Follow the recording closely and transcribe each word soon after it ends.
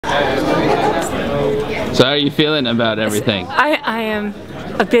So how are you feeling about everything? I am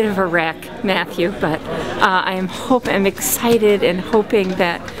a bit of a wreck, Matthew, but I'm excited and hoping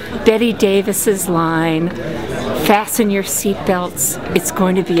that Betty Davis's line, "Fasten your seatbelts, it's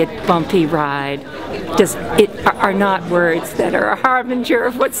going to be a bumpy ride," are not words that are a harbinger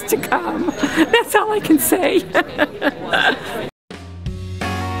of what's to come. That's all I can say.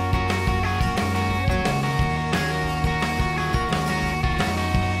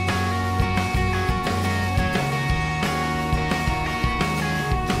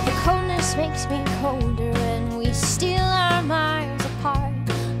 Makes me colder and we still are miles apart.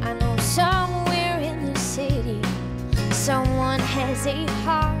 I know somewhere in the city someone has a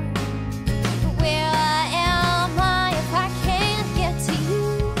heart. But where am I if I can't get to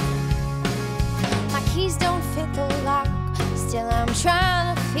you? My keys don't fit the lock, still I'm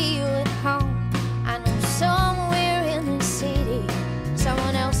trying to feel at home. I know somewhere in the city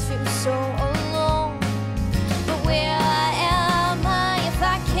someone else feels so alone. But where am I if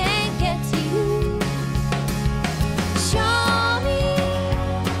I can't get to you? Show me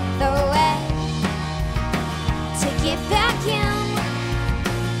the way to get back in,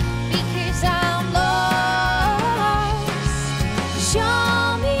 because I'm lost.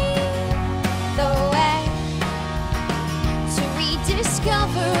 Show me the way to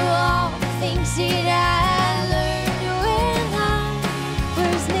rediscover all the things that I learned when I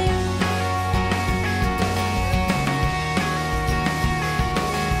was new.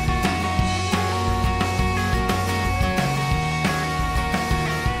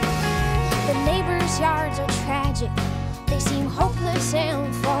 The neighbors' yards are tragic, they seem hopeless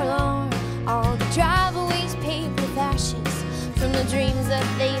and forlorn. All the driveways paved with ashes from the dreams that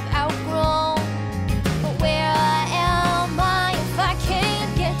they've outgrown. But where am I if I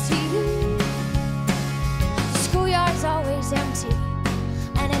can't get to you? The schoolyard's always empty,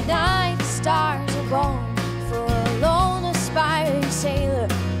 and at night the stars are born for a lone aspiring sailor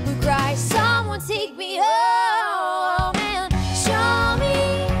who cries, "Someone take me home." And show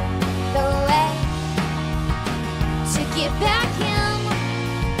me the way to get back in,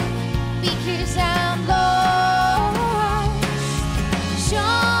 because I'm lost.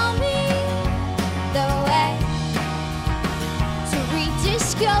 Show me the way to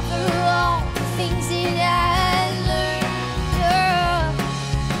rediscover all the things that I learned.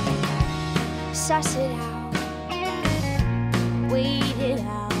 Suss it out, wait it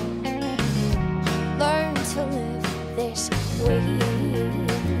out, learn to live this way.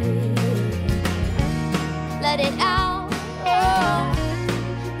 Let it out, oh,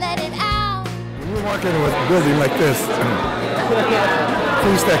 let it out. When you walk into a building like this,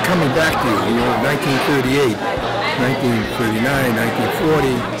 things start coming back to you. You know, 1938, 1939,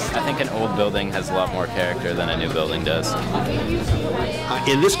 1940. I think an old building has a lot more character than a new building does.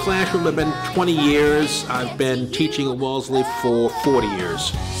 In this classroom, I've been 20 years. I've been teaching at Wellesley for 40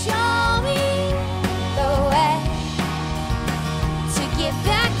 years. Show me the way to get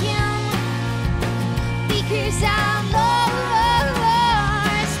back in, because I'm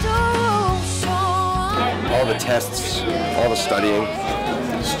lost. Oh, show. All the tests, all the studying,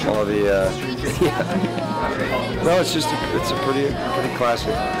 all the well, it's a pretty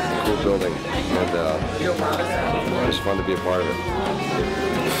classic, cool building, and just fun to be a part of it.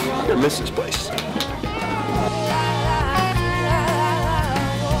 I'm gonna miss this place.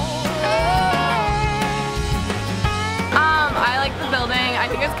 I like the building. I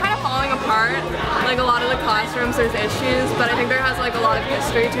think it's kind of falling apart. Like a lot of the classrooms, there's issues, but I think there has like a lot of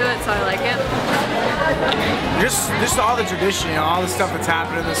history to it, so I like it. Just all the tradition, you know, all the stuff that's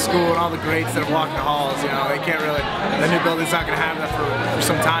happened in the school and all the greats that have walked the halls, you know, they can't really, the new building's not going to have that for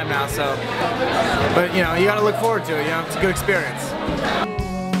some time now, so, but you know, you got to look forward to it, you know, it's a good experience.